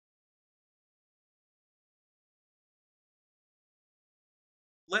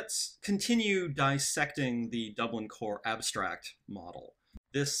let's continue dissecting the Dublin Core abstract model.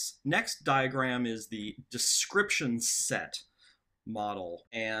 This next diagram is the description set model,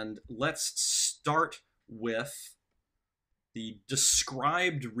 and let's start with the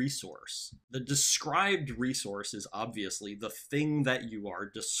described resource. The described resource is obviously the thing that you are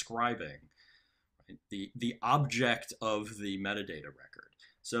describing, right? The object of the metadata record.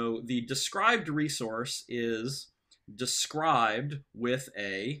 So the described resource is described with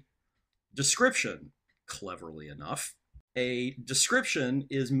a description, cleverly enough. A description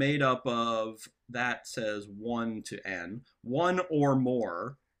is made up of, that says 1 to n, one or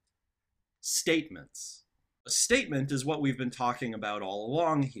more statements. A statement is what we've been talking about all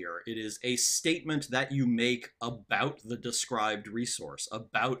along here. It is a statement that you make about the described resource,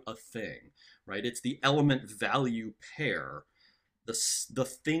 about a thing, right? It's the element value pair, the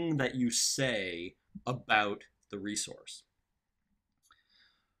thing that you say about the resource.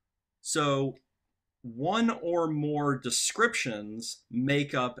 So one or more descriptions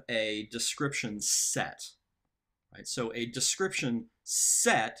make up a description set, right? So a description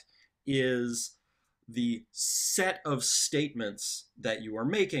set is the set of statements that you are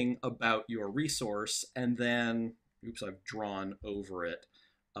making about your resource, and then, oops, I've drawn over it,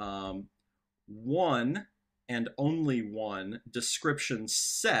 one and only one description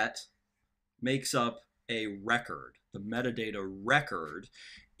set makes up a record. The metadata record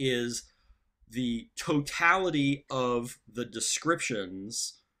is the totality of the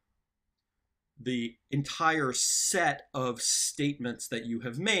descriptions, the entire set of statements that you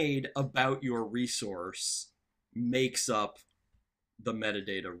have made about your resource makes up the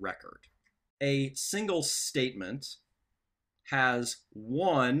metadata record. A single statement has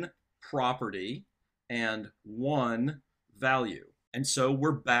one property and one value. And so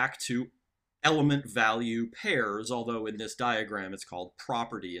we're back to element value pairs, although in this diagram it's called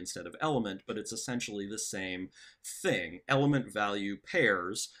property instead of element, but it's essentially the same thing. Element value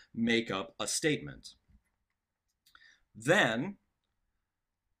pairs make up a statement. Then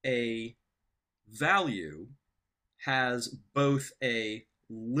a value has both a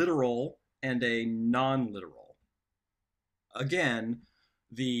literal and a non-literal. Again,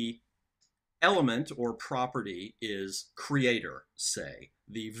 the element or property is creator, say.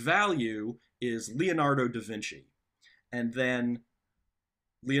 The value is Leonardo da Vinci. And then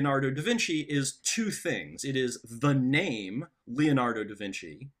Leonardo da Vinci is two things. It is the name Leonardo da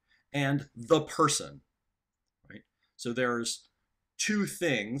Vinci and the person, right? So there's two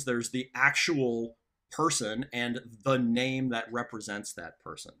things. There's the actual person and the name that represents that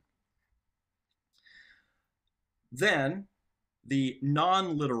person. Then the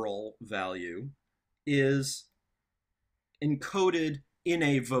non-literal value is encoded in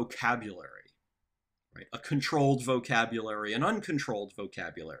a vocabulary, right? A controlled vocabulary, an uncontrolled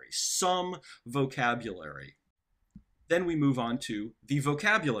vocabulary, some vocabulary. Then we move on to the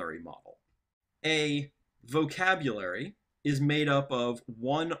vocabulary model. A vocabulary is made up of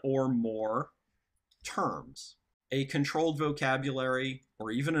one or more terms. A controlled vocabulary,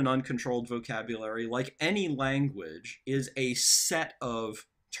 or even an uncontrolled vocabulary, like any language, is a set of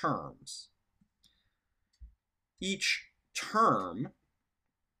terms. Each term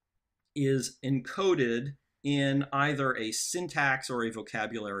is encoded in either a syntax or a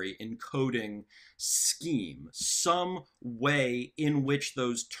vocabulary encoding scheme, some way in which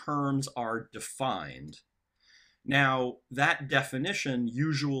those terms are defined. Now, that definition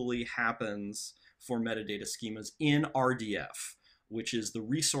usually happens for metadata schemas in RDF, which is the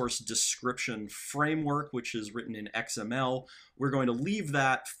Resource Description Framework, which is written in XML. We're going to leave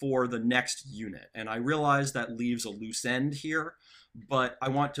that for the next unit. And I realize that leaves a loose end here, but I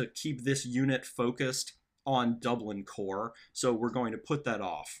want to keep this unit focused on Dublin Core, so we're going to put that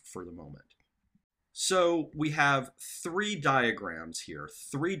off for the moment. So we have three diagrams here,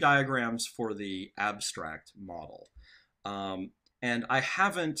 three diagrams for the abstract model. And I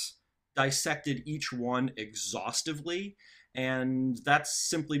haven't dissected each one exhaustively, and that's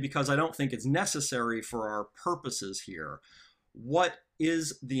simply because I don't think it's necessary for our purposes here. What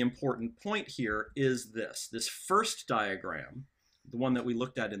is the important point here is this. This first diagram, the one that we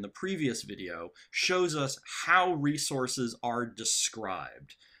looked at in the previous video, shows us how resources are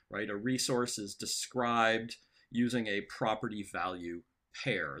described, right? A resource is described using a property value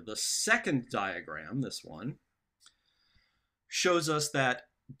pair. The second diagram, this one, shows us that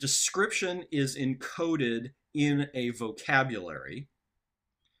description is encoded in a vocabulary.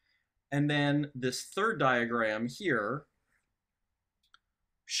 And then this third diagram here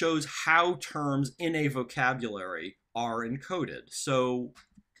shows how terms in a vocabulary are encoded. So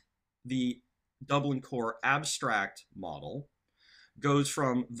the Dublin Core abstract model goes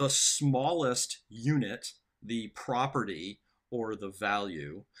from the smallest unit, the property or the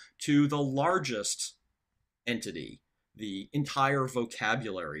value, to the largest entity, the entire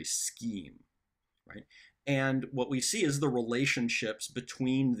vocabulary scheme, right? And what we see is the relationships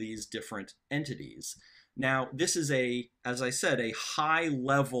between these different entities. Now, this is as I said, a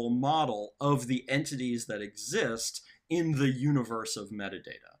high-level model of the entities that exist in the universe of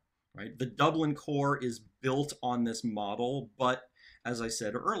metadata, right? The Dublin core is built on this model, but as I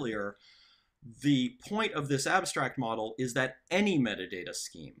said earlier, the point of this abstract model is that any metadata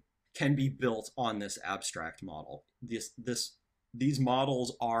scheme can be built on this abstract model. These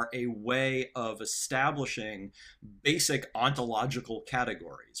models are a way of establishing basic ontological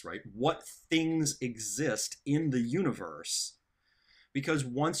categories, right? What things exist in the universe, because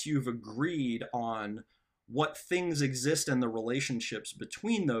once you've agreed on what things exist and the relationships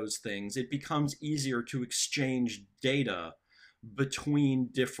between those things, it becomes easier to exchange data between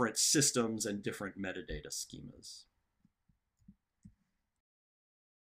different systems and different metadata schemas.